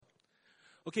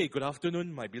Okay, good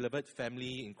afternoon, my beloved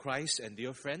family in Christ and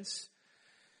dear friends.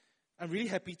 I'm really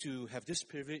happy to have this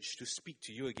privilege to speak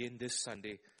to you again this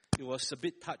Sunday. It was a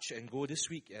bit touch and go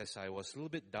this week as I was a little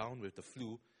bit down with the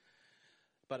flu.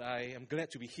 But I am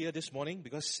glad to be here this morning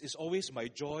because it's always my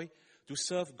joy to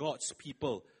serve God's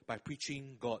people by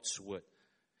preaching God's word.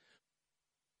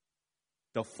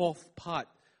 The fourth part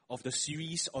of the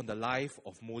series on the life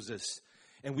of Moses.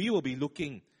 And we will be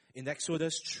looking in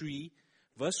Exodus 3,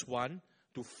 verse 1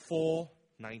 to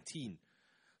 4:19.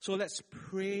 So let's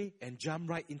pray and jump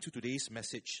right into today's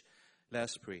message. Let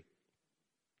us pray.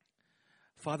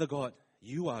 Father God,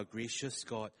 you are a gracious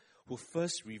God who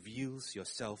first reveals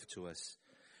yourself to us.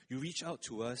 You reach out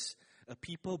to us, a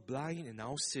people blind in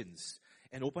our sins,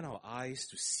 and open our eyes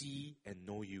to see and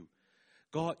know you.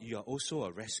 God, you are also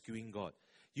a rescuing God.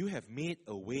 You have made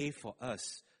a way for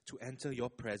us to enter your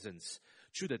presence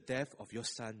through the death of your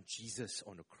Son, Jesus,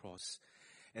 on the cross.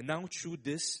 And now through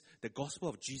this, the gospel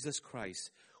of Jesus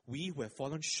Christ, we who have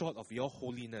fallen short of your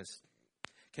holiness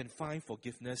can find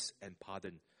forgiveness and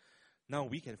pardon. Now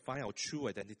we can find our true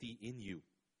identity in you,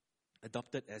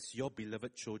 adopted as your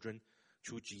beloved children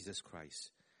through Jesus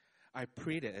Christ. I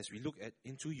pray that as we look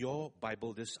into your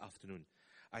Bible this afternoon,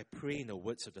 I pray in the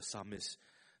words of the psalmist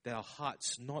that our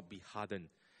hearts not be hardened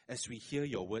as we hear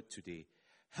your word today.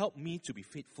 Help me to be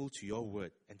faithful to your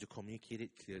word and to communicate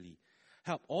it clearly.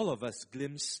 Help all of us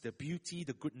glimpse the beauty,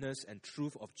 the goodness, and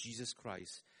truth of Jesus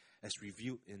Christ as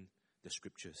revealed in the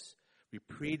scriptures. We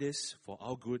pray this for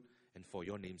our good and for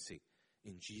your name's sake.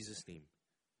 In Jesus' name,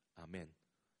 amen.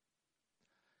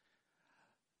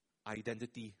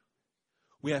 Identity.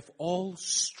 We have all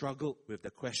struggled with the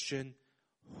question,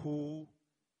 who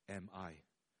am I?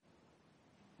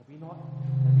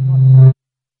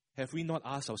 Have we not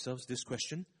asked ourselves this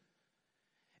question?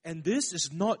 And this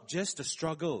is not just a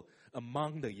struggle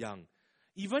among the young.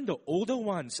 Even the older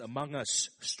ones among us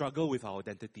struggle with our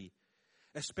identity,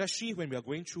 especially when we are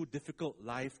going through difficult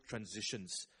life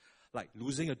transitions, like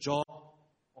losing a job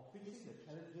or facing the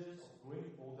challenges of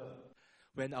growing older,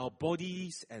 when our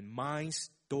bodies and minds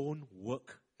don't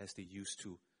work as they used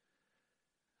to.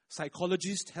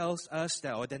 Psychologists tell us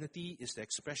that our identity is the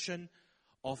expression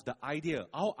of the idea,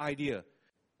 our idea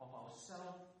of our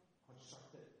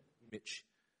self-constructed image.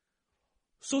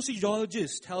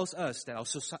 Sociologists tells us that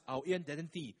our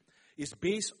identity is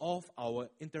based off our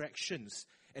interactions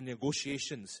and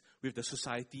negotiations with the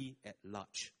society at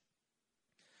large.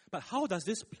 But how does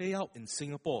this play out in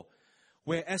Singapore,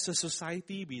 where as a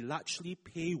society we largely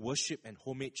pay worship and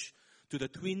homage to the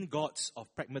twin gods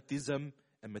of pragmatism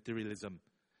and materialism?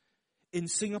 In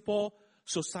Singapore,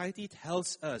 society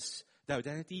tells us that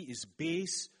identity is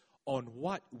based on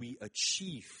what we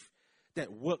achieve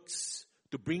that works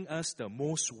to bring us the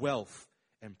most wealth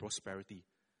and prosperity.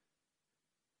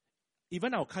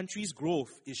 Even our country's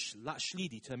growth is largely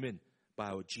determined by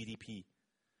our GDP.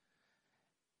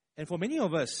 And for many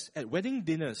of us, at wedding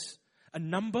dinners, a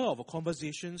number of our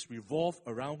conversations revolve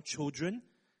around children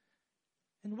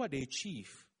and what they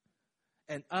achieve,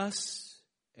 and us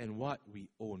and what we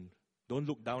own. Don't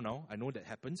look down now, I know that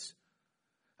happens.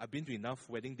 I've been to enough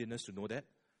wedding dinners to know that.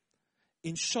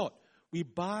 In short, we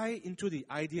buy into the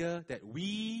idea that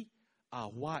we are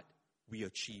what we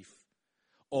achieve,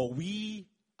 or we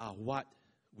are what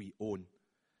we own.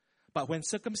 But when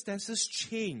circumstances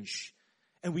change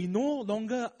and we no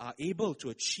longer are able to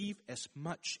achieve as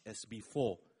much as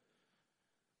before,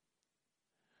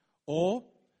 or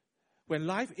when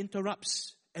life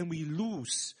interrupts and we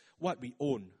lose what we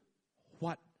own,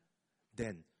 what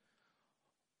then?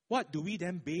 What do we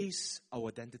then base our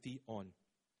identity on?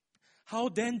 How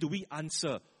then do we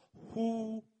answer,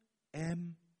 who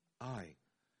am I?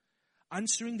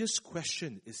 Answering this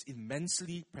question is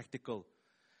immensely practical,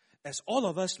 as all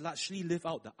of us largely live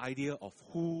out the idea of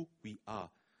who we are.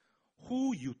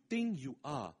 Who you think you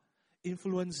are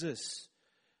influences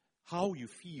how you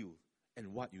feel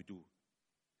and what you do.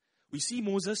 We see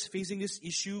Moses facing this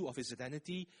issue of his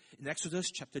identity in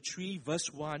Exodus chapter 3, verse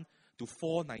 1 to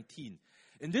 4:19.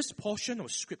 In this portion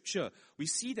of scripture, we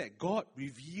see that God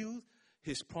revealed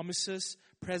his promises,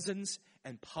 presence,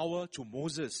 and power to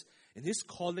Moses in his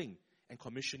calling and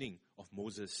commissioning of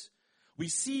Moses. We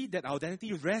see that our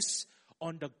identity rests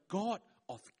on the God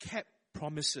of kept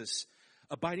promises,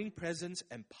 abiding presence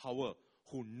and power,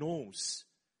 who knows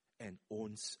and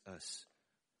owns us.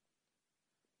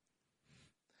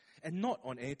 And not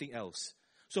on anything else.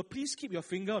 So please keep your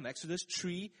finger on Exodus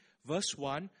 3, verse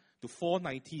 1 to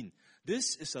 4:19.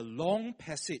 This is a long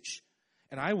passage,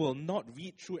 and I will not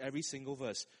read through every single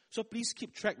verse. So please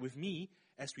keep track with me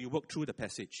as we work through the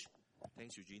passage.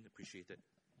 Thanks, Eugene. Appreciate it.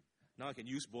 Now I can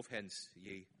use both hands.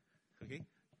 Yay. Okay?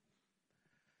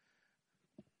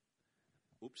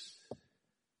 Oops.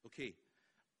 Okay.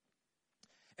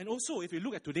 And also, if you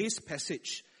look at today's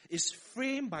passage, it's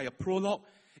framed by a prologue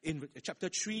in chapter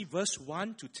 3, verse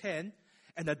 1 to 10,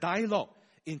 and a dialogue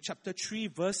in chapter 3,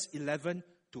 verse 11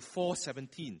 to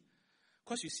 4:17.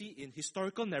 Because you see, in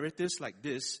historical narratives like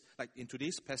this, like in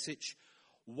today's passage,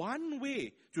 one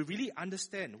way to really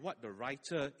understand what the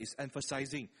writer is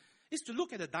emphasizing is to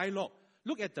look at the dialogue,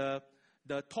 look at the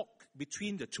talk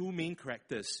between the two main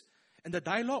characters. And the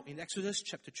dialogue in Exodus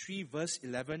chapter 3, verse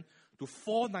 11 to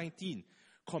 4:19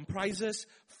 comprises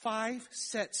 5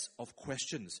 sets of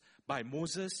questions by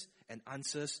Moses and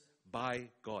answers by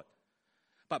God.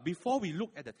 But before we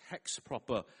look at the text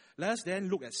proper, let us then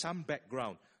look at some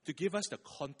background to give us the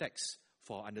context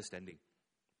for understanding.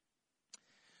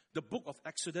 The book of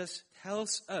Exodus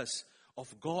tells us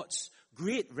of God's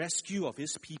great rescue of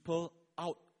his people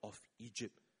out of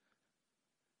Egypt.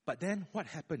 But then what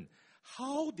happened?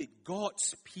 How did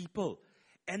God's people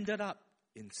ended up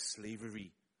in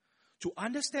slavery? To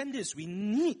understand this, we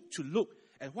need to look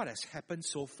at what has happened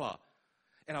so far.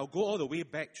 And I'll go all the way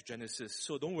back to Genesis.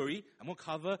 So don't worry, I'm going to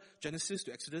cover Genesis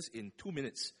to Exodus in 2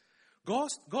 minutes.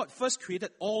 God first created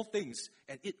all things,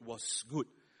 and it was good.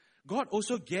 God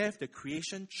also gave the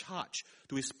creation charge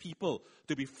to his people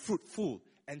to be fruitful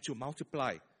and to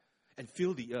multiply and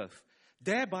fill the earth,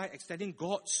 thereby extending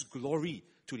God's glory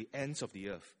to the ends of the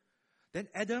earth. Then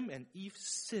Adam and Eve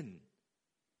sinned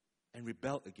and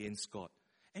rebelled against God.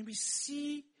 And we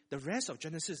see the rest of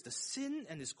Genesis, the sin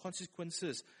and its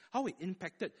consequences, how it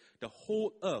impacted the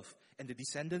whole earth and the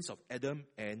descendants of Adam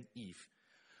and Eve.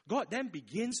 God then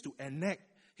begins to enact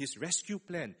his rescue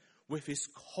plan with his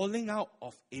calling out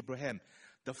of Abraham,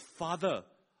 the father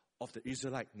of the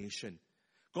Israelite nation.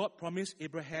 God promised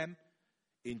Abraham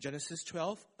in Genesis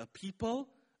 12, a people,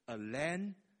 a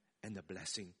land, and a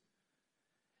blessing.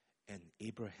 And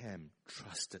Abraham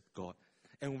trusted God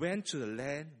and went to the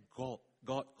land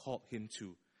God called him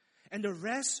to. And the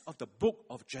rest of the book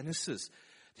of Genesis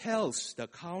tells the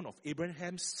account of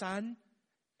Abraham's son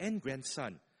and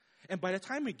grandson. And by the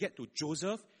time we get to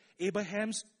Joseph,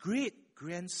 Abraham's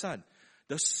great-grandson,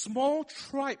 the small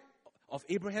tribe of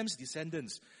Abraham's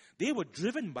descendants, they were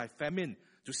driven by famine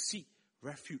to seek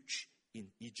refuge in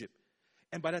Egypt.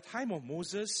 And by the time of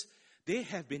Moses, they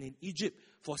have been in Egypt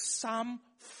for some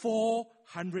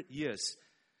 400 years.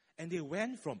 And they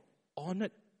went from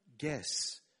honored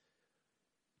guests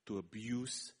to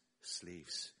abused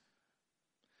slaves.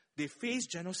 They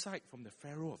faced genocide from the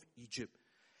Pharaoh of Egypt.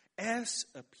 As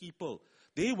a people,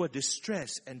 they were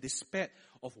distressed and despaired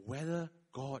of whether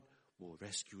God will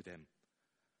rescue them.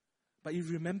 But you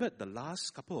remembered the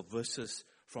last couple of verses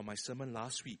from my sermon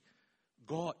last week.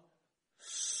 God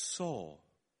saw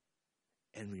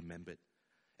and remembered.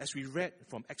 As we read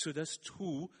from Exodus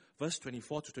 2, verse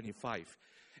 24 to 25.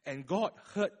 And God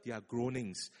heard their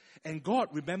groanings. And God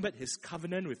remembered his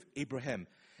covenant with Abraham,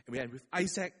 and with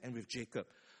Isaac and with Jacob.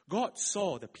 God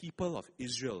saw the people of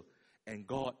Israel, and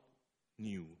God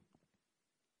knew.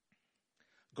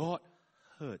 God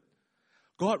heard.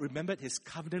 God remembered his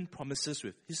covenant promises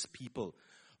with his people.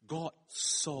 God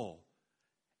saw,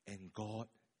 and God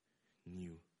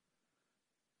knew.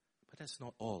 But that's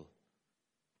not all.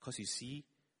 Because you see,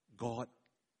 God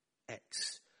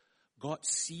acts. God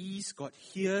sees, God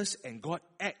hears, and God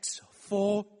acts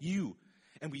for you.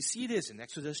 And we see this in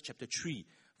Exodus chapter 3,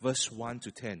 verse 1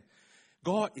 to 10.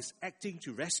 God is acting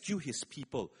to rescue his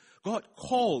people. God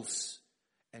calls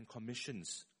and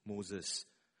commissions Moses.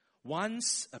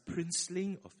 Once a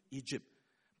princeling of Egypt,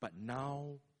 but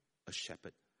now a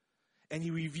shepherd. And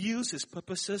he reveals his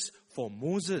purposes for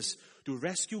Moses to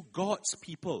rescue God's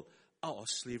people out of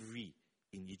slavery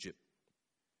in Egypt.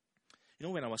 You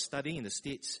know, when I was studying in the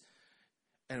States,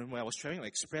 and when I was traveling on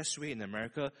the expressway in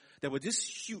America, there were these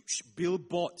huge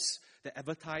billboards that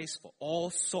advertised for all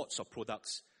sorts of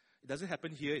products. It doesn't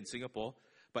happen here in Singapore,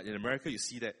 but in America you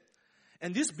see that.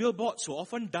 And these billboards were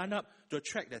often done up to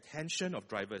attract the attention of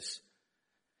drivers.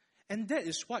 And that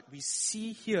is what we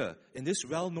see here in this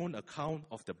well-known account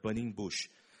of the burning bush.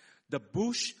 The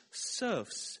bush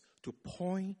serves to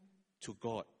point to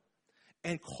God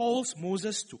and calls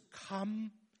Moses to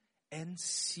come and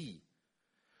see.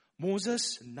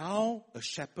 Moses, now a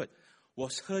shepherd,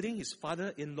 was herding his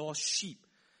father-in-law's sheep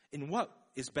in what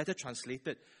is better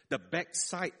translated, the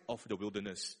backside of the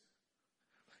wilderness.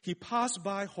 He passed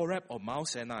by Horeb or Mount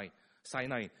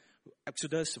Sinai,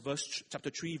 Exodus chapter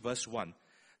 3, verse 1.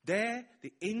 There,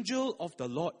 the angel of the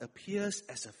Lord appears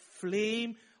as a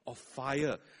flame of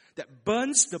fire that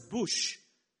burns the bush,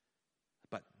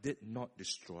 but did not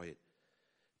destroy it.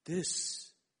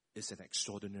 This is an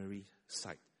extraordinary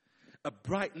sight. a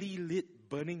brightly lit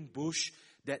burning bush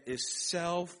that is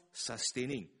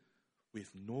self-sustaining with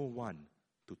no one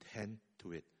to tend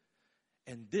to it.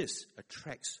 And this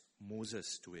attracts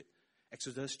Moses to it.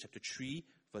 Exodus chapter 3,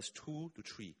 verse 2 to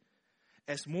 3.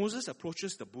 As Moses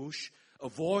approaches the bush, a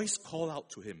voice called out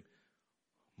to him,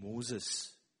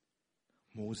 Moses,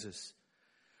 Moses.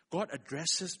 God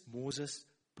addresses Moses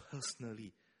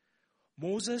personally.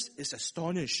 Moses is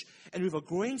astonished and with a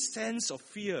growing sense of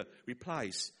fear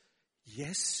replies,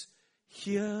 Yes,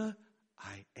 here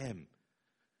I am.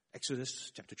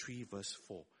 Exodus chapter 3 verse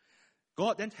 4.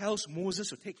 God then tells Moses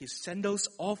to take his sandals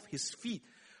off his feet,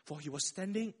 for he was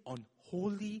standing on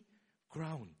holy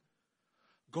ground.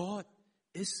 God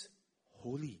is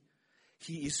holy.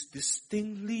 He is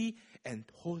distinctly and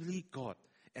holy God,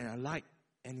 and unlike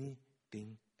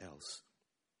anything else.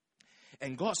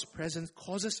 And God's presence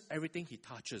causes everything he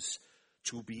touches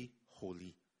to be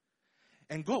holy.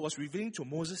 And God was revealing to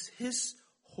Moses his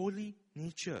holy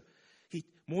nature.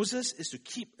 Moses is to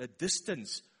keep a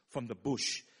distance from the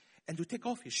bush and to take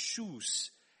off his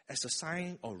shoes as a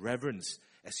sign of reverence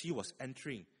as he was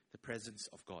entering the presence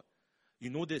of God. You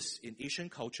know this, in Asian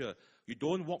culture, you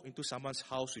don't walk into someone's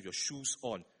house with your shoes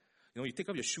on. You take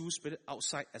off your shoes, put it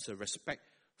outside as a respect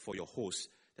for your host.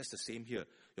 That's the same here.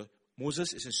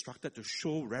 Moses is instructed to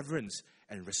show reverence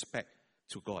and respect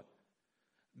to God.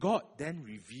 God then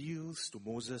reveals to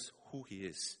Moses who he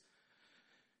is.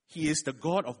 He is the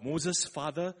God of Moses'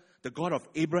 father, the God of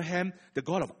Abraham, the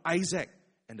God of Isaac,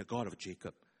 and the God of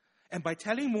Jacob. And by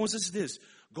telling Moses this,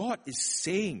 God is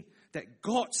saying that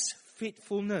God's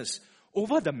faithfulness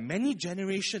over the many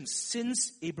generations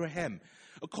since Abraham,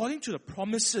 according to the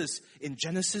promises in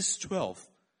Genesis 12,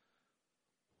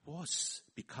 was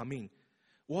beginning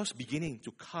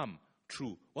to come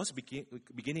true, was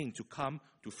beginning to come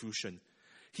to fruition.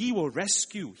 He will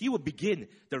begin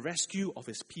the rescue of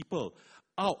his people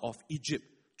out of Egypt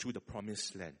to the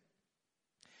promised land.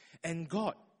 And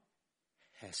God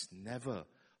has never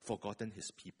forgotten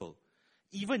his people.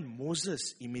 Even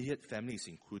Moses' immediate family is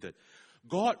included.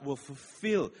 God will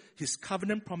fulfill his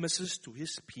covenant promises to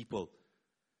his people.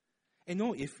 And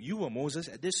if you were Moses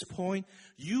at this point,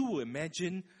 you will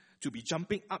imagine to be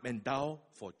jumping up and down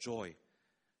for joy.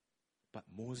 But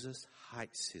Moses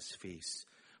hides his face,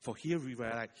 for he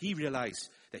realized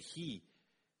that he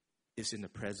is in the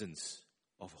presence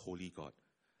of holy God.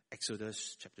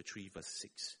 Exodus chapter 3 verse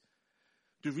 6.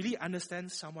 To really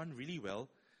understand someone really well,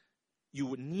 you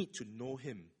would need to know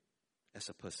him as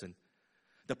a person.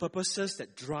 The purposes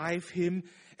that drive him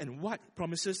and what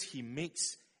promises he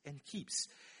makes and keeps.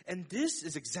 And this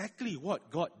is exactly what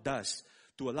God does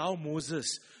to allow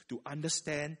Moses to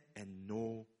understand and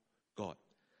know God.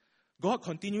 God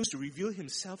continues to reveal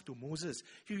himself to Moses.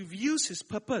 He reveals his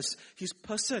purpose, his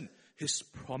person, his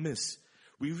promise.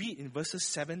 We read in verses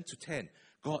 7 to 10,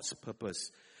 God's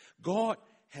purpose. God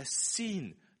has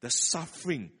seen the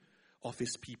suffering of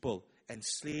his people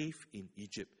enslaved in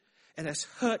Egypt and has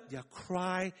heard their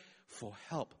cry for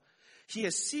help. He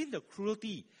has seen the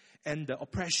cruelty and the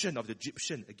oppression of the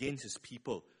Egyptian against his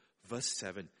people. Verse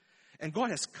 7. And God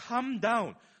has come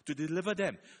down to deliver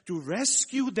them, to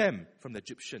rescue them from the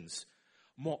Egyptians.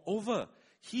 Moreover,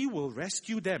 he will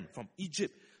rescue them from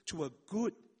Egypt to a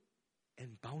good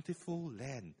and bountiful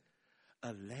land,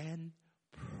 a land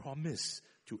promised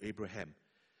to Abraham.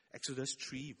 Exodus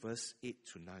 3 verse 8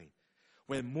 to 9.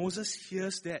 When Moses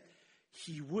hears that,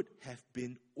 he would have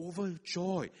been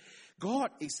overjoyed. God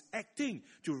is acting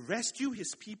to rescue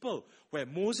his people where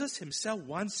Moses himself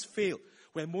once failed.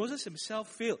 Where Moses himself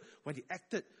failed when he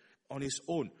acted on his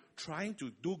own, trying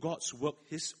to do God's work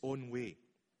his own way.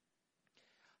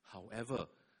 However,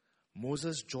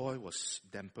 Moses' joy was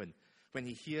dampened when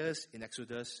he hears in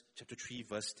Exodus chapter 3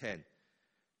 verse 10,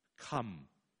 Come,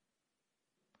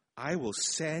 I will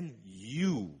send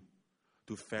you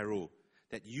to Pharaoh,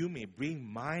 that you may bring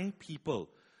my people,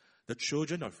 the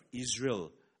children of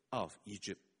Israel, out of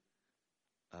Egypt.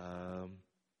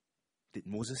 Did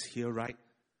Moses hear right?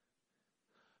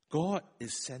 God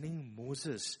is sending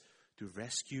Moses to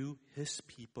rescue his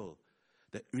people,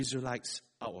 the Israelites,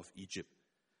 out of Egypt.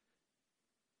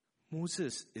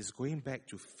 Moses is going back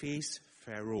to face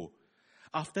Pharaoh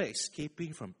after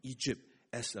escaping from Egypt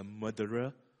as a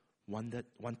murderer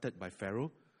wanted by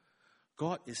Pharaoh.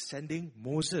 God is sending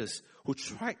Moses, who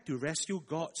tried to rescue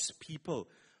God's people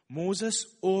Moses'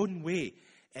 own way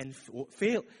and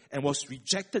failed and was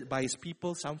rejected by his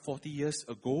people some 40 years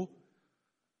ago.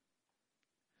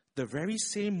 The very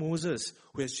same Moses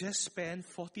who has just spent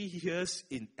 40 years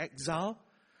in exile,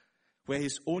 where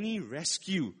his only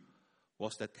rescue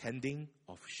was the tending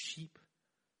of sheep.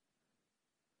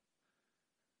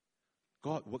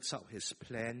 God works out His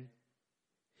plan,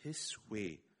 His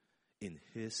way, in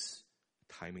His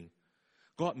timing.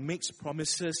 God makes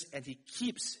promises and He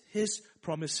keeps His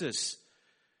promises,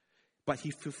 but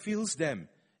He fulfills them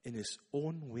in His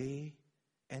own way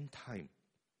and time.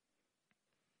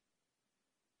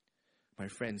 My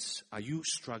friends, are you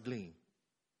struggling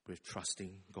with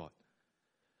trusting God?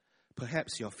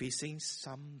 Perhaps you're facing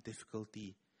some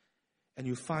difficulty and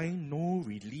you find no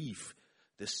relief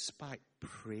despite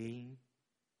praying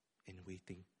and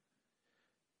waiting.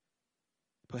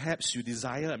 Perhaps you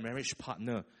desire a marriage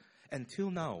partner.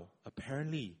 Until now,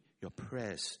 apparently, your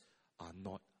prayers are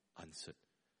not answered.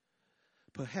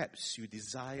 Perhaps you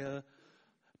desire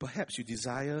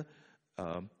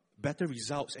better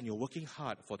results and you're working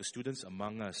hard for the students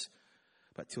among us.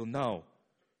 But till now,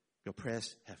 your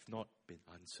prayers have not been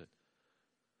answered.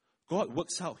 God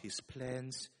works out His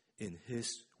plans in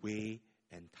His way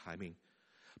and timing.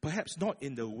 Perhaps not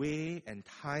in the way and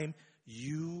time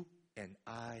you and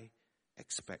I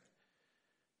expect.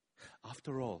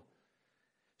 After all,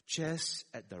 just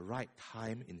at the right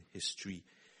time in history,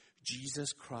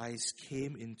 Jesus Christ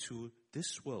came into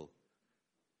this world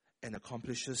and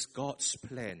accomplishes God's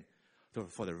plan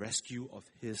for the rescue of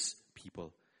His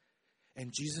people.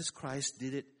 And Jesus Christ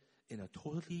did it in a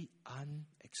totally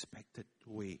unexpected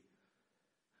way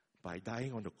by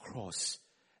dying on the cross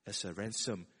as a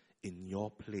ransom in your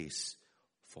place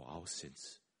for our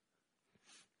sins.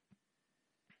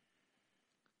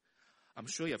 I'm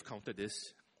sure you have counted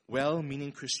this.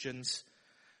 Well-meaning Christians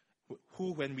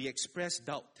who, when we express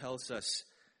doubt, tells us,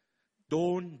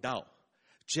 don't doubt,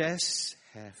 just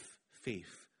have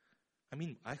faith. I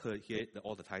mean, I hear it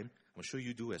all the time. I'm sure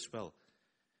you do as well.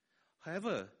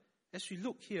 However, as we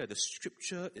look here, the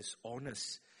scripture is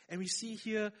honest. And we see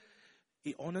here,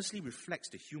 it honestly reflects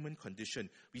the human condition.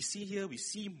 We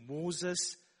see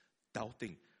Moses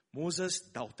doubting. Moses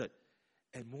doubted.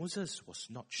 And Moses was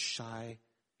not shy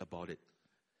about it.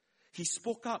 He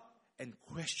spoke up and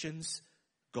questions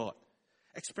God,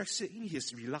 expressing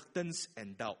his reluctance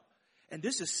and doubt. And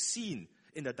this is seen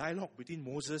in the dialogue between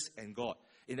Moses and God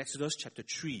in Exodus chapter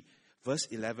 3, verse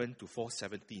 11 to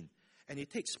 4:17. And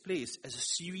it takes place as a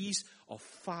series of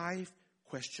 5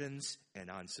 questions and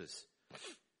answers.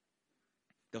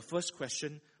 The first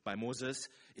question by Moses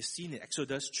is seen in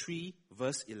Exodus 3,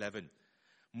 verse 11.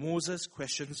 Moses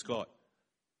questions God,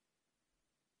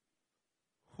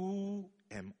 "Who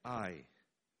am I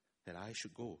that I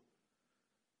should go?"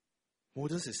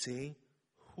 Moses is saying,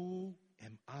 "Who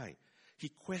am I?" He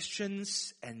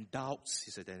questions and doubts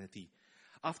his identity.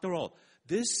 After all,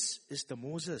 this is the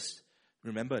Moses,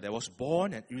 remember, that was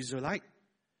born an Israelite,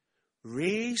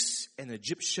 raised an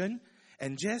Egyptian,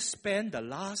 and just spent the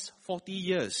last 40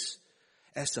 years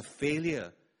as a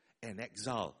failure and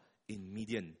exile in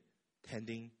Midian,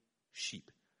 tending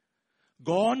sheep.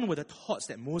 Gone were the thoughts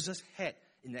that Moses had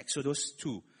in Exodus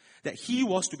 2, that he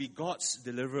was to be God's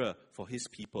deliverer for his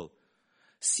people.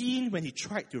 Seen when he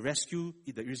tried to rescue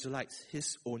the Israelites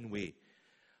his own way.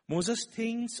 Moses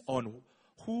thinks on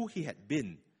who he had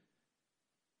been,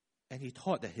 and he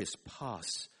thought that his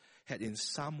past had in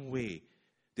some way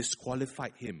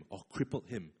disqualified him or crippled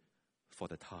him for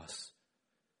the task.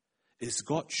 Is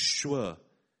God sure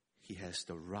he has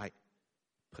the right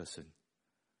person?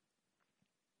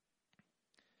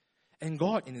 And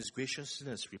God, in his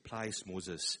graciousness, replies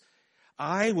Moses,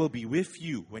 "I will be with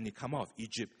you when you come out of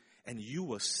Egypt, and you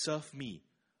will serve me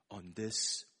on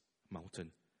this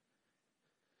mountain."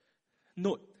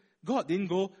 Note, God didn't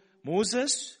go,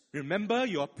 "Moses, remember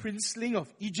you're a princeling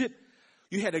of Egypt.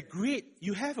 You have a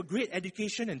great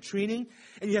education and training,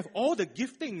 and you have all the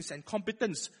giftings and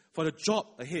competence for the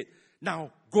job ahead.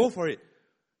 Now, go for it."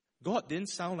 God didn't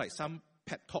sound like some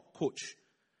pep talk coach.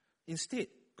 Instead,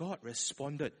 God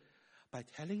responded by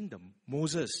telling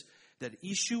Moses that the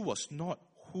issue was not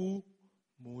who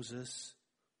Moses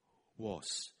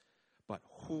was, but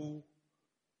who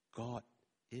God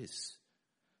is.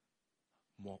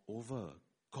 Moreover,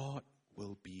 God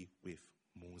will be with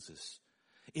Moses.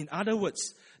 In other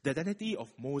words, the identity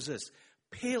of Moses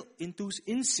paled into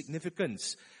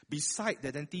insignificance beside the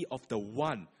identity of the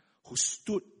one who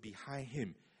stood behind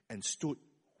him and stood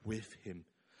with him.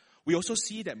 We also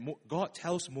see that God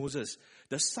tells Moses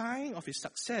the sign of his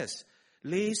success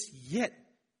lays yet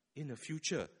in the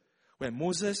future, when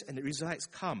Moses and the Israelites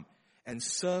come and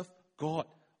serve God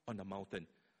on the mountain.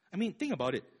 I mean, think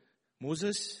about it.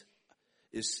 Moses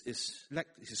is like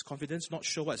his confidence, not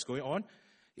sure what's going on.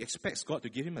 He expects God to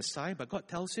give him a sign, but God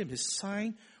tells him his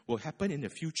sign will happen in the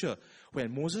future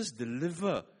when Moses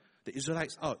deliver the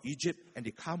Israelites out of Egypt and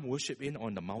they come worship him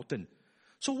on the mountain.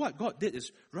 So what God did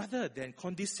is, rather than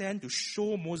condescend to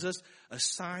show Moses a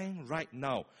sign right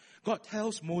now, God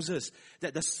tells Moses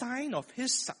that the sign of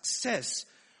his success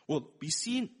will be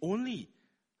seen only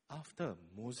after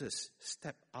Moses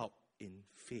stepped out in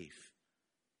faith,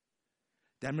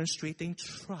 demonstrating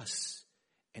trust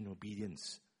and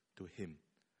obedience to him.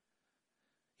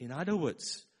 In other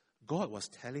words, God was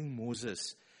telling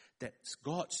Moses that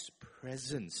God's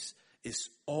presence is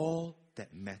all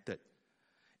that mattered,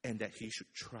 and that he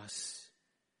should trust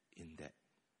in that.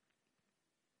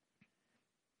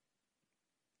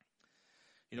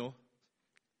 You know,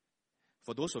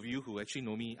 for those of you who actually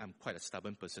know me, I'm quite a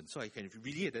stubborn person, so I can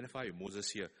really identify with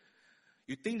Moses here.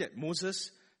 You think that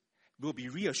Moses will be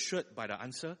reassured by the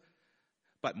answer,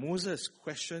 but Moses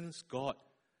questions God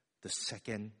the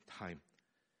second time.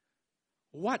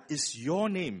 What is your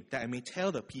name, that I may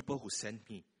tell the people who sent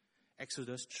me?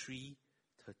 Exodus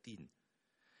 3:13.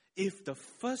 If the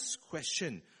first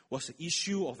question was the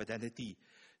issue of identity,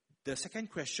 the second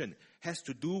question has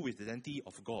to do with the identity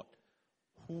of God.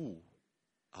 Who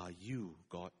are you,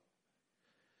 God?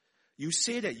 You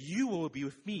say that you will be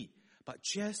with me, but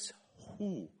just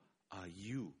who are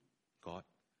you, God?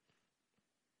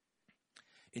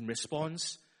 In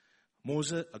response,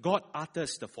 God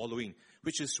utters the following,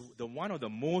 which is one of the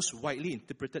most widely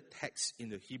interpreted texts in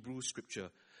the Hebrew scripture.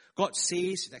 God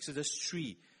says in Exodus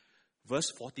 3,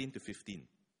 verse 14 to 15,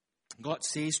 God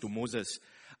says to Moses,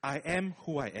 I am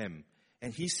who I am.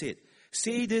 And he said,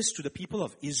 say this to the people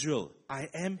of Israel, I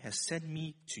am has sent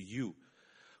me to you.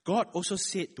 God also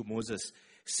said to Moses,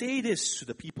 say this to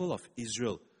the people of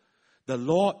Israel, the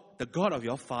Lord, the God of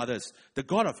your fathers, the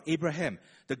God of Abraham,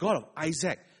 the God of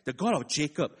Isaac, the God of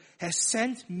Jacob, has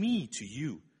sent me to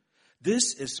you.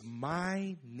 This is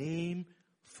my name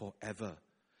forever,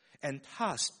 and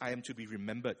thus I am to be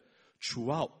remembered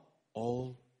throughout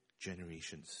all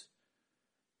generations.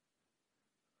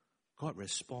 God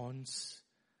responds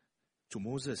to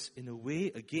Moses in a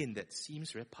way, again, that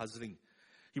seems very puzzling.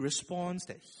 He responds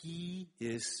that he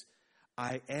is,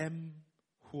 I am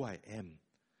who I am.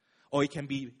 Or it can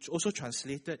be also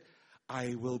translated,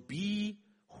 I will be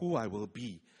who I will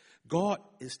be. God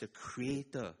is the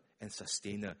creator and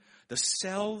sustainer, the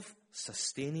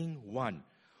self-sustaining one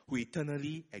who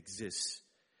eternally exists.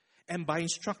 And by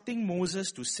instructing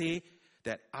Moses to say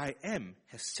that I am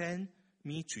has sent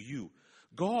me to you,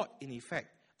 God, in effect,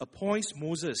 appoints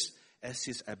Moses as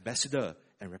his ambassador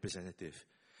and representative.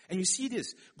 And you see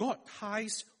this, God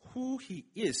ties who he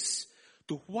is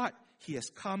to what he has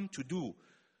come to do.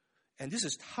 And this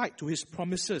is tied to his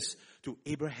promises to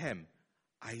Abraham,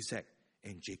 Isaac,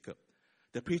 and Jacob,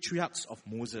 the patriarchs of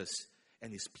Moses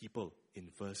and his people in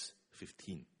verse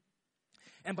 15.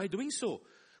 And by doing so,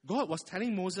 God was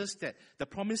telling Moses that the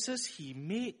promises he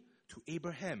made to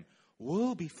Abraham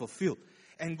will be fulfilled.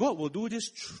 And God will do this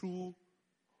through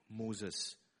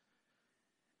Moses.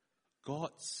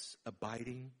 God's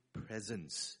abiding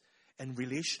presence and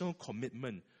relational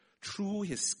commitment through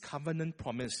his covenant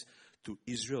promise to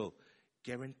Israel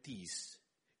guarantees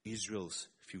Israel's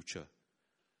future.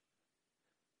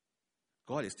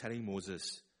 God is telling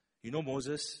Moses, you know,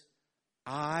 Moses,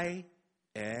 I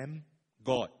am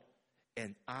God,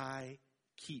 and I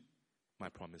keep my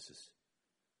promises.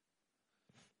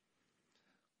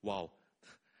 Wow.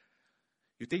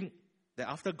 You think that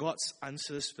after God's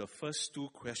answers to the first two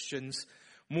questions,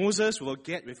 Moses will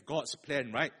get with God's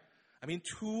plan, right? I mean,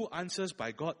 two answers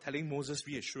by God telling Moses,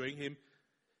 reassuring him.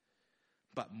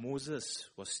 But Moses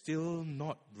was still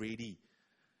not ready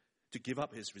to give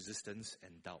up his resistance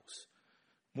and doubts.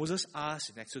 Moses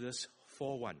asked in Exodus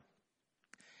 4:1,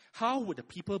 how would the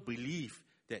people believe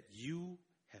that you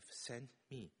have sent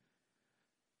me?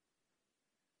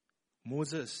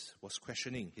 Moses was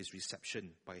questioning his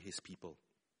reception by his people.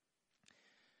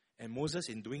 And Moses,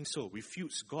 in doing so,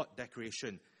 refutes God's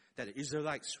declaration that the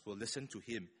Israelites will listen to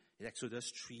him in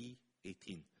Exodus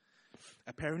 3:18.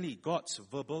 Apparently, God's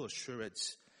verbal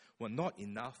assurance were not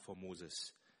enough for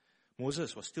Moses.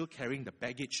 Moses was still carrying the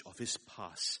baggage of his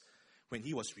past when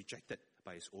he was rejected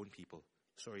by his own people.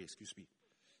 Excuse me.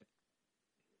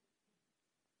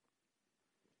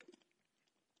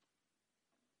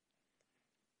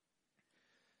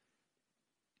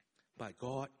 But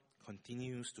God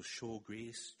continues to show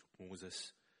grace to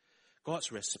Moses.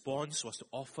 God's response was to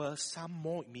offer some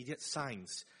more immediate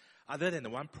signs other than the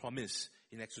one promised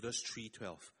in Exodus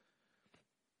 3:12.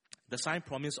 The sign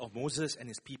promise of Moses and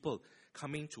his people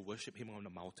coming to worship him on the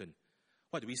mountain.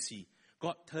 What do we see?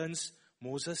 God turns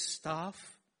Moses'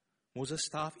 staff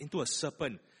into a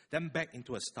serpent, then back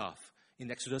into a staff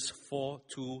in Exodus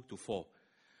 4:2-4.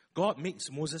 God makes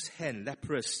Moses' hand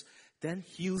leprous, then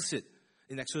heals it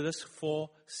in Exodus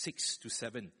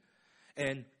 4:6-7.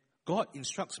 And God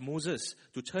instructs Moses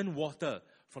to turn water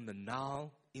from the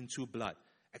Nile into blood.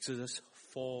 Exodus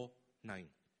 4:9.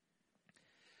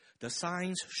 The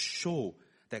signs show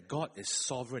that God is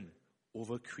sovereign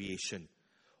over creation,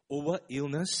 over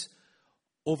illness,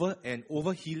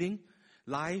 over healing,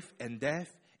 life and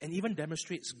death, and even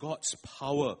demonstrates God's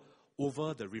power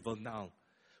over the river Nile,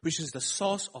 which is the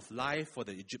source of life for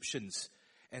the Egyptians,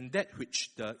 and that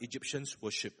which the Egyptians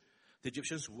worship. The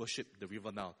Egyptians worship the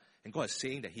river Nile, and God is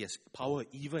saying that He has power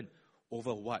even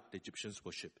over what the Egyptians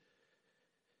worship.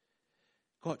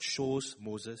 God shows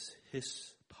Moses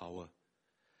His power,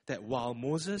 that while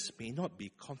Moses may not be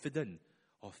confident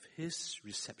of his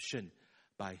reception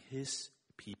by his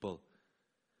people,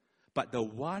 but the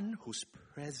one whose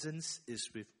presence is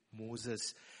with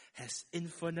Moses has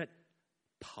infinite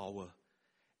power,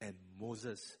 and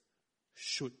Moses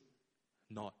should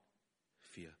not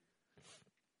fear.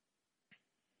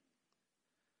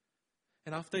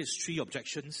 And after his 3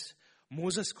 objections,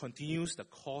 Moses continues the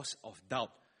course of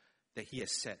doubt that he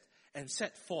has set and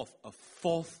set forth a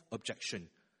 4th objection.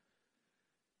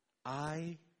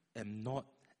 I am not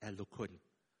eloquent.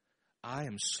 I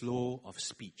am slow of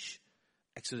speech.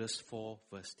 Exodus 4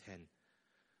 verse 10.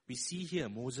 We see here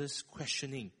Moses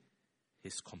questioning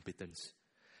his competence.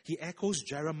 He echoes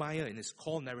Jeremiah in his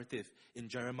call narrative in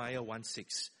Jeremiah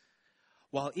 1:6.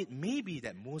 While it may be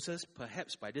that Moses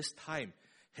perhaps by this time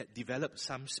had developed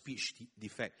some speech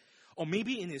defect, or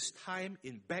maybe in his time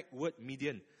in backward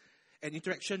Midian, an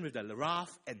interaction with the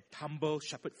rough and tumble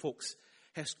shepherd folks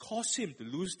has caused him to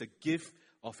lose the gift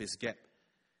of his gap.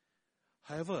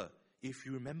 However, if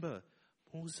you remember,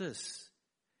 Moses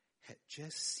had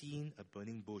just seen a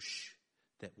burning bush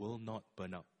that will not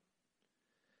burn up.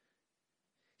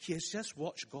 He has just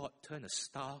watched God turn a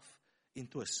staff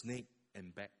into a snake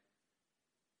and back.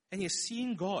 And he has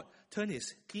seen God turn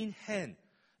his clean hand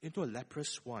into a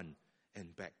leprous one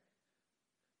and back.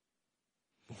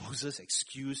 Moses'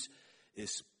 excuse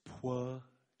is poor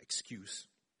excuse.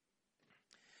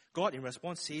 God in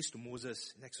response says to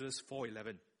Moses in Exodus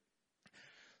 4:11,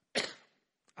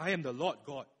 I am the Lord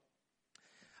God.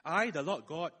 I, the Lord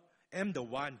God, am the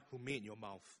one who made your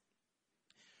mouth.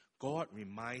 God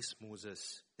reminds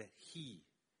Moses that He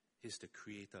is the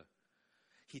Creator.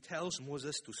 He tells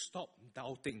Moses to stop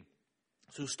doubting,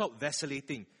 to stop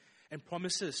vacillating, and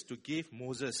promises to give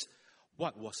Moses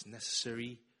what was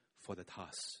necessary for the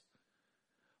task.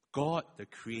 God, the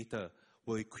Creator,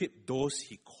 will equip those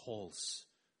He calls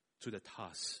to the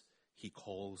task He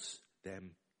calls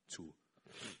them to.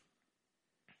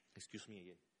 Excuse me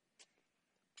again.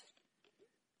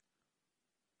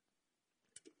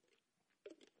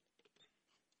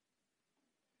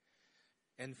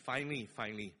 And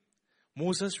finally,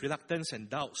 Moses' reluctance and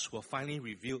doubts were finally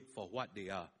revealed for what they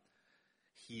are.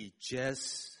 He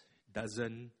just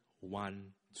doesn't want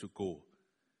to go.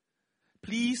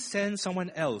 Please send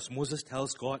someone else, Moses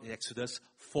tells God in Exodus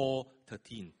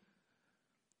 4:13.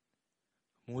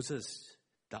 Moses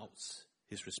doubts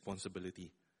his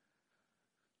responsibility.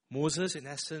 Moses, in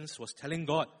essence, was telling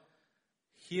God,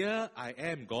 here I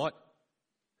am, God,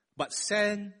 but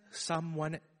send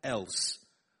someone else.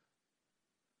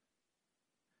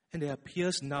 And there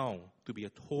appears now to be a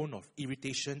tone of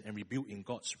irritation and rebuke in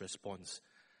God's response.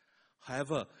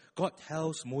 However, God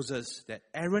tells Moses that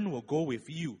Aaron will go with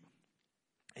you,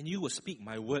 and you will speak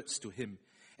my words to him,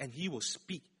 and he will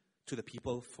speak to the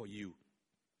people for you.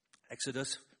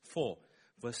 Exodus 4,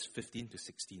 verse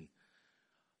 15-16.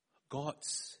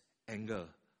 God's anger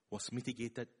was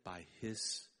mitigated by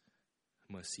His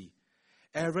mercy.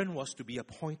 Aaron was to be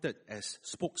appointed as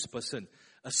spokesperson,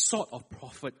 a sort of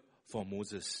prophet for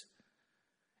Moses.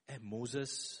 And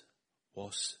Moses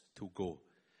was to go.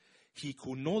 He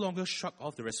could no longer shrug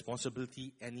off the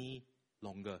responsibility any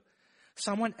longer.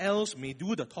 Someone else may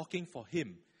do the talking for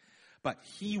him, but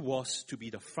he was to be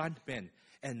the front man.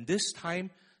 And this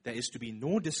time, there is to be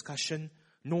no discussion,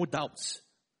 no doubts,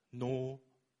 no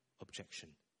objection.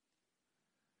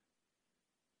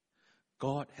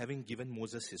 God, having given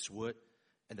Moses his word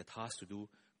and the task to do,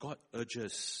 God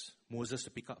urges Moses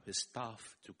to pick up his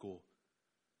staff to go.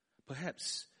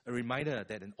 Perhaps a reminder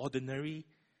that an ordinary,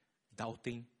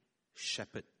 doubting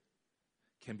shepherd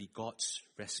can be God's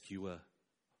rescuer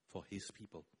for His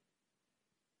people.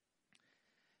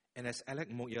 And as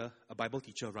Alec Moyer, a Bible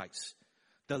teacher, writes,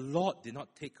 the Lord did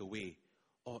not take away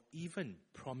or even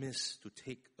promise to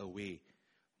take away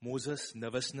Moses'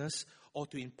 nervousness or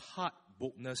to impart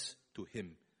boldness to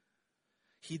him.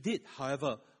 He did,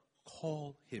 however,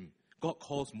 call him. God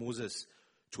calls Moses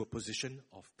to a position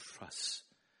of trust,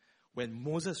 when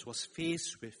Moses was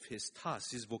faced with his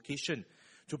task, his vocation,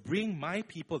 to bring my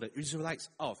people, the Israelites,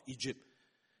 out of Egypt,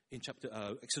 in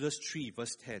Exodus 3,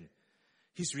 verse 10,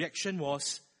 his reaction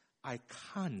was, I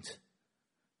can't,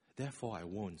 therefore I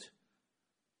won't.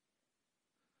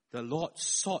 The Lord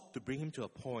sought to bring him to a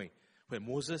point where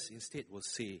Moses instead will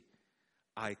say,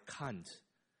 I can't,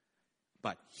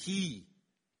 but he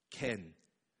can,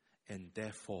 and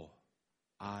therefore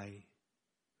I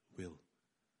will.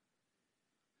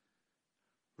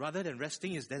 Rather than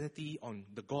resting his identity on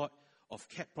the God of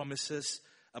kept promises,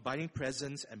 abiding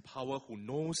presence, and power who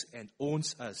knows and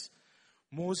owns us,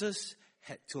 Moses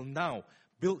had till now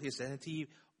built his identity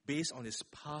based on his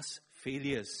past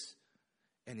failures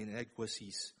and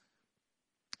inadequacies.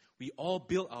 We all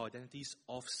build our identities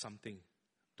off something,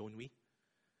 don't we?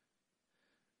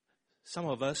 Some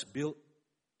of us build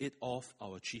it off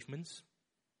our achievements.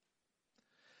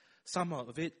 Some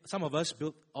of us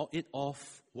build it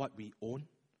off what we own.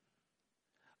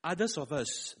 Others of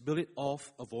us build it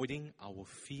off avoiding our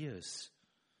fears.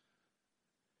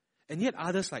 And yet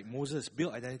others, like Moses,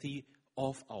 build identity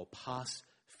off our past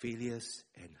failures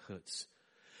and hurts.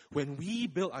 When we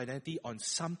build identity on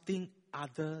something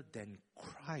other than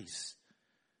Christ,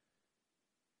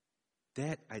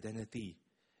 that identity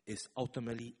is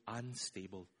ultimately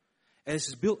unstable, as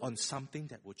it's built on something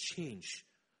that will change,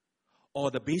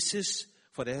 or the basis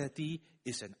for the identity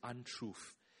is an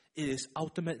untruth. It is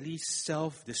ultimately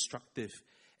self-destructive,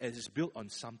 as it's built on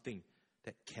something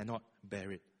that cannot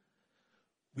bear it.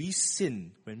 We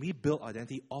sin when we build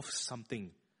identity off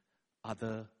something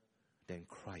other than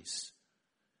Christ,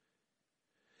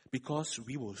 because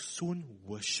we will soon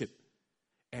worship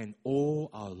and owe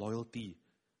our loyalty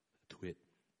to it.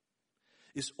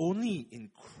 It's only in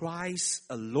Christ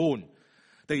alone,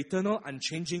 the eternal,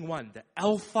 unchanging one, the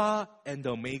Alpha and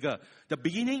the Omega, the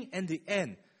beginning and the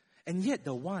end, and yet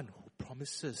the one who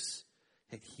promises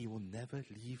that he will never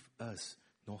leave us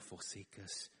nor forsake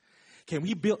us. Can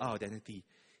we build our identity?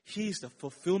 He is the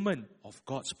fulfillment of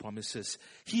God's promises.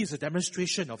 He is a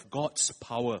demonstration of God's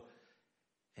power,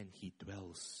 and he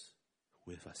dwells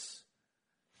with us.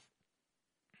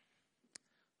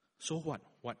 So what?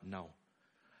 What now?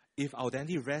 If our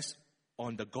identity rests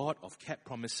on the God of kept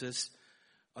promises,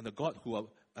 on the God who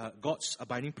God's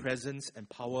abiding presence and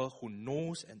power, who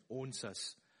knows and owns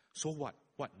us, so what?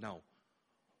 What now?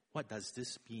 What does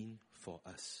this mean for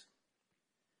us?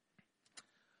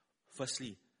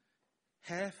 Firstly,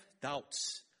 have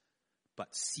doubts,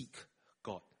 but seek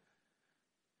God.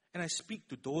 And I speak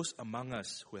to those among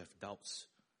us who have doubts.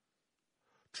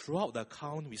 Throughout the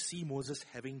account, we see Moses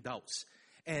having doubts,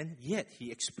 and yet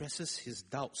he expresses his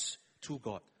doubts to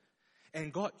God.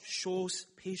 And God shows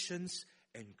patience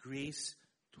and grace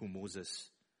to Moses.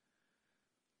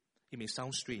 It may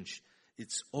sound strange.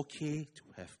 It's okay to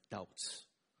have doubts.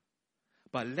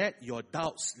 But let your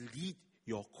doubts lead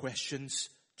your questions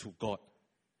to God.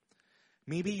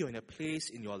 Maybe you're in a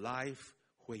place in your life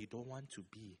where you don't want to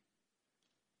be.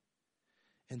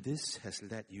 And this has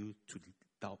led you to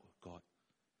doubt God.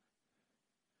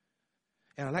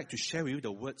 And I'd like to share with you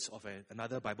the words of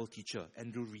another Bible teacher,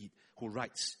 Andrew Reed, who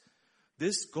writes,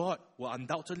 this God will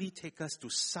undoubtedly take us to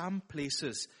some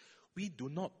places we do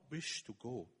not wish to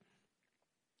go.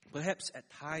 Perhaps at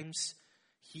times,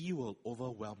 He will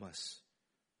overwhelm us.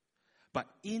 But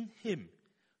in Him,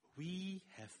 we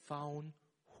have found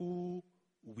who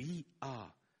we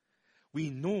are. We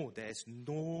know there is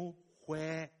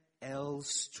nowhere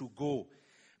else to go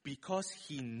because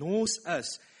He knows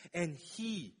us and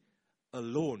He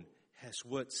alone has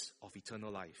words of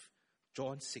eternal life.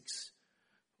 John 6,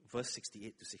 verse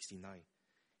 68 to 69.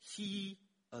 He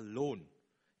alone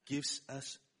gives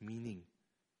us meaning,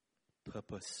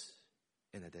 purpose,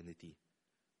 and identity.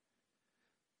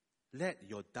 Let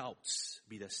your doubts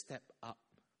be the step up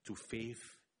to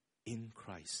faith in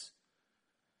Christ.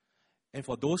 And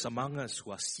for those among us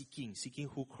who are seeking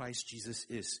who Christ Jesus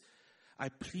is, I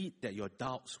plead that your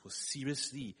doubts will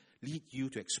seriously lead you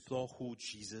to explore who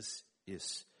Jesus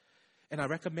is. And I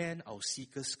recommend our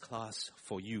Seekers class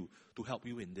for you to help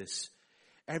you in this.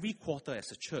 Every quarter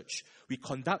as a church, we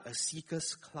conduct a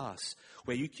Seekers class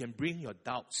where you can bring your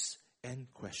doubts and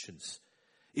questions.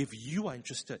 If you are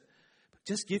interested,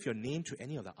 just give your name to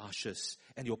any of the ushers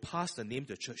and you'll pass the name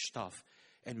to the church staff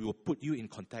and we will put you in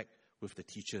contact with the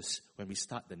teachers when we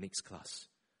start the next class.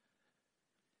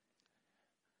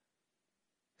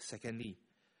 Secondly,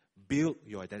 build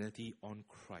your identity on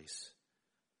Christ.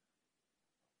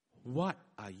 What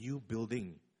are you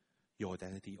building your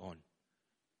identity on?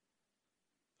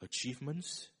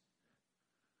 Achievements?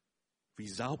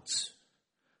 Results?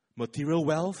 Material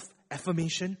wealth?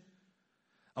 Affirmation?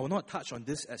 I I will not touch on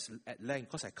this at length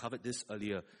because I covered this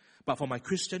earlier. But for my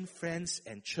Christian friends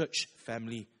and church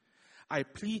family, I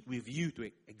plead with you to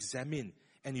examine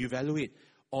and evaluate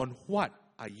on what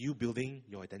are you building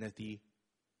your identity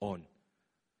on.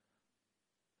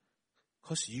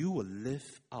 Because you will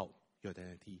live out your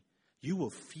identity. You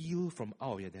will feel from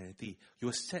out your identity. You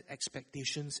will set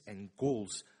expectations and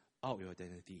goals out your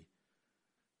identity.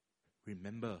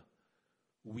 Remember,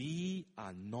 we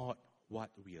are not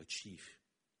what we achieve.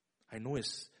 I know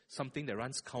it's something that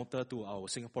runs counter to our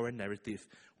Singaporean narrative.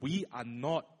 We are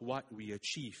not what we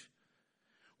achieve.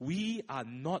 We are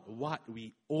not what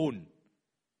we own.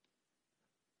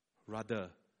 Rather,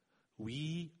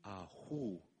 we are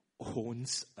who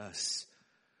owns us.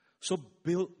 So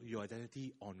build your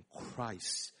identity on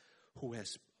Christ, who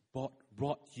has bought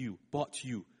you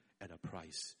at a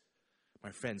price.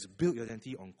 My friends, build your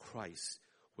identity on Christ,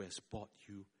 who has bought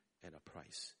you at a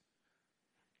price.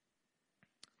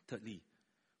 Thirdly,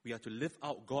 we are to live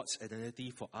out God's identity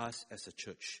for us as a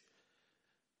church.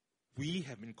 We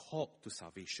have been called to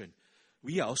salvation.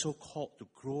 We are also called to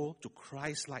grow to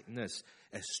Christ-likeness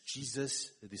as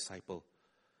Jesus the disciple.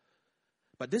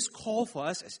 But this call for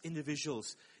us as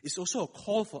individuals is also a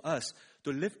call for us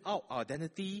to live out our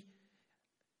identity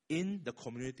in the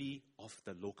community of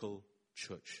the local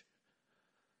church.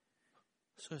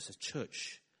 So as a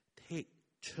church, take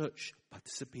church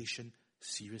participation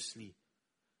seriously.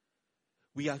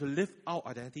 We are to live our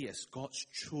identity as God's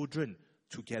children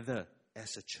together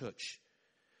as a church.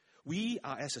 We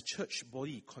are, as a church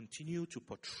body, continue to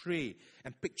portray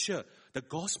and picture the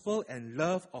gospel and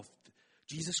love of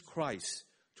Jesus Christ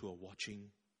to a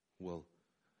watching world.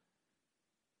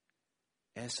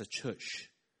 As a church,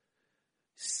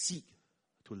 seek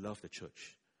to love the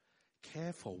church.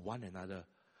 Care for one another.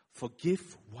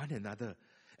 Forgive one another,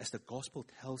 as the gospel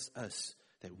tells us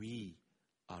that we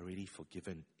are already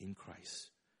forgiven in Christ.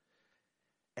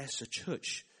 As a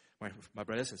church, my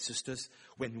brothers and sisters,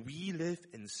 when we live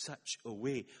in such a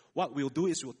way, what we'll do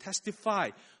is we'll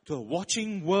testify to a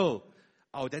watching world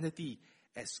our identity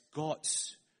as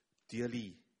God's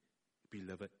dearly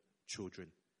beloved children.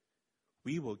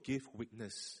 We will give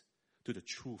witness to the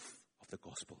truth of the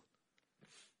gospel.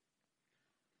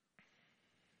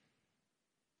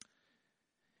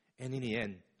 And in the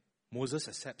end, Moses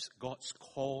accepts God's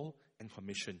call and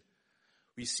commission.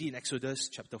 We see in Exodus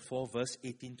chapter 4, verse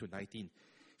 18 to 19.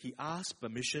 He asks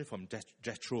permission from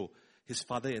Jethro, his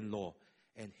father-in-law,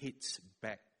 and heads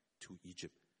back to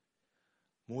Egypt.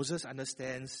 Moses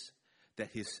understands that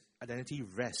his identity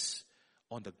rests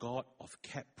on the God of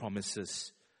kept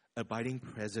promises, abiding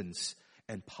presence,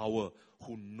 and power,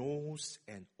 who knows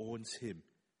and owns him.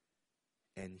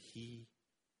 And he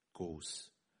goes.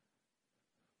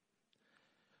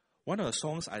 One of the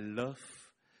songs I love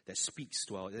that speaks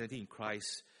to our identity in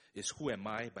Christ is Who Am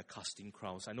I by Casting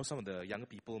Crowns. I know some of the younger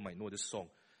people might know this song.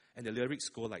 And the lyrics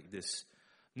go like this.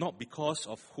 Not because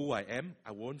of who I am.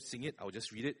 I won't sing it. I'll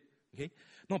just read it. Okay?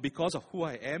 Not because of who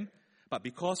I am, but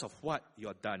because of what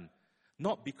you're done.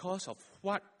 Not because of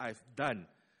what I've done,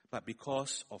 but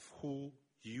because of who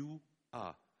you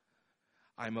are.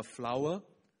 I'm a flower,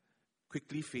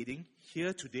 quickly fading,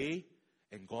 here today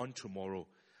and gone tomorrow.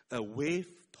 A wave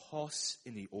tossed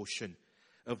in the ocean,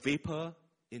 a vapor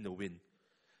in the wind.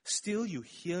 Still you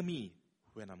hear me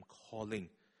when I'm calling.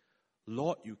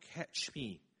 Lord, you catch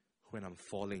me when I'm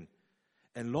falling.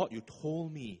 And Lord, you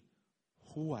told me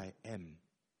who I am.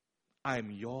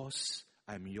 I'm yours,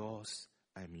 I'm yours,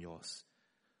 I'm yours.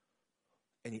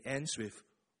 And it ends with,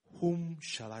 whom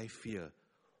shall I fear?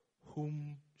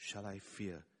 Whom shall I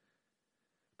fear?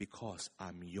 Because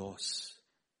I'm yours,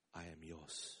 I am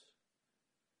yours.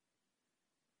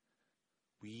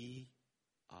 We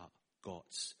are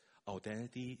God's. Our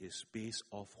identity is based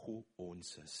off who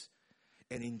owns us.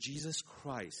 And in Jesus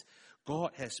Christ,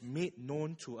 God has made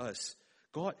known to us.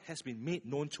 God has been made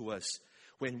known to us.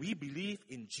 When we believe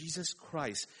in Jesus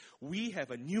Christ, we have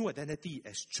a new identity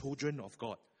as children of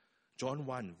God. John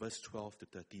 1, verse 12 to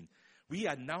 13. We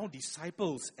are now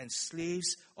disciples and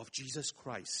slaves of Jesus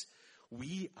Christ.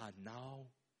 We are now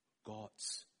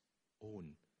God's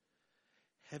own.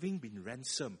 Having been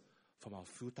ransomed from our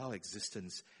futile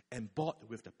existence and bought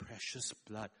with the precious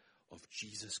blood of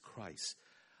Jesus Christ,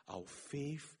 our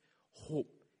faith,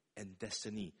 hope, and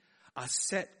destiny are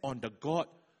set on the God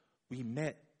we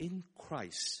met in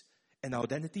Christ, and our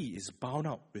identity is bound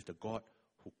up with the God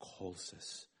who calls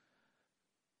us.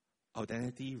 Our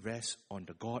identity rests on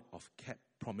the God of kept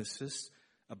promises,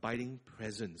 abiding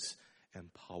presence, and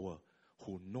power,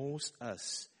 who knows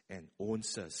us and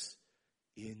owns us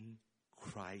in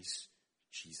Christ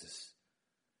Jesus.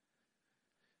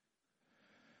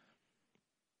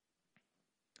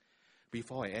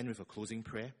 Before I end with a closing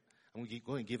prayer, I'm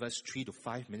going to give us 3 to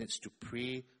 5 minutes to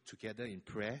pray together in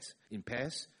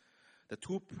pairs. The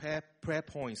two prayer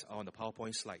points are on the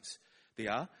PowerPoint slides. They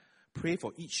are, pray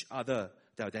for each other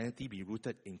that identity be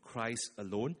rooted in Christ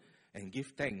alone, and give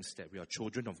thanks that we are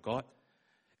children of God.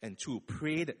 And 2,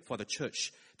 pray for the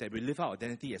church that we live our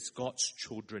identity as God's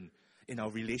children in our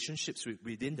relationships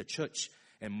within the church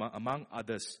and among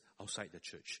others outside the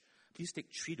church. Please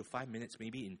take 3 to 5 minutes,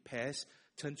 maybe in pairs,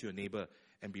 turn to your neighbor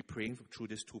and be praying through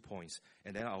these 2 points.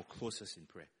 And then I'll close us in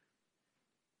prayer.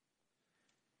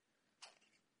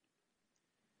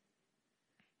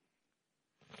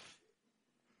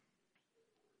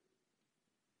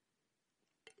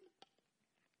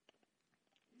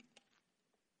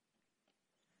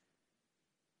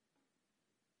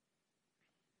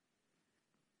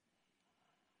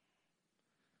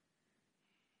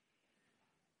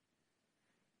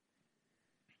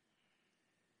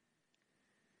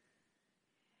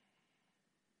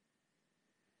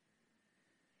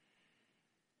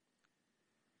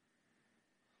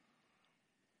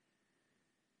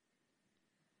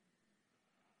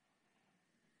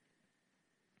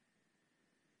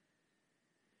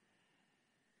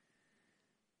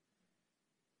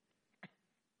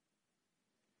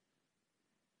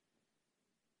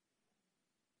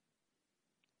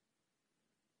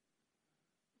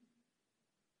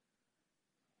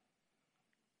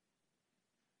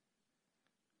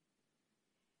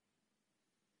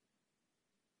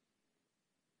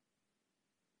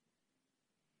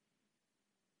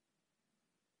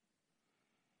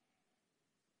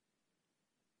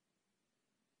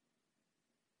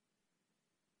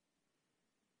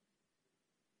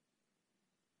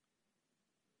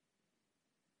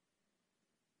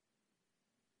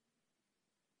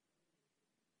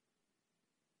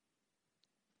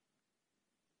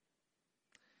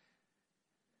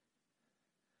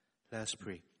 Let us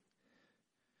pray.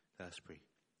 Let us pray.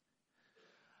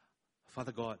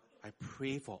 Father God, I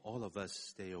pray for all of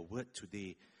us that your word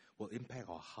today will impact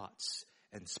our hearts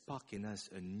and spark in us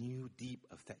a new deep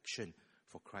affection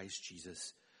for Christ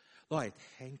Jesus. Lord, I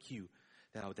thank you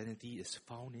that our identity is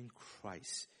found in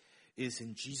Christ. It is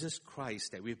in Jesus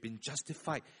Christ that we have been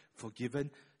justified,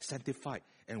 forgiven, sanctified,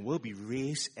 and will be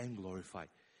raised and glorified.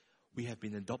 We have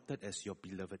been adopted as your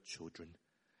beloved children.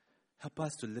 Help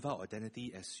us to live our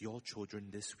identity as your children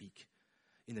this week.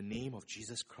 In the name of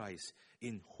Jesus Christ,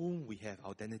 in whom we have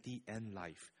identity and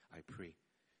life, I pray.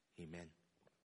 Amen.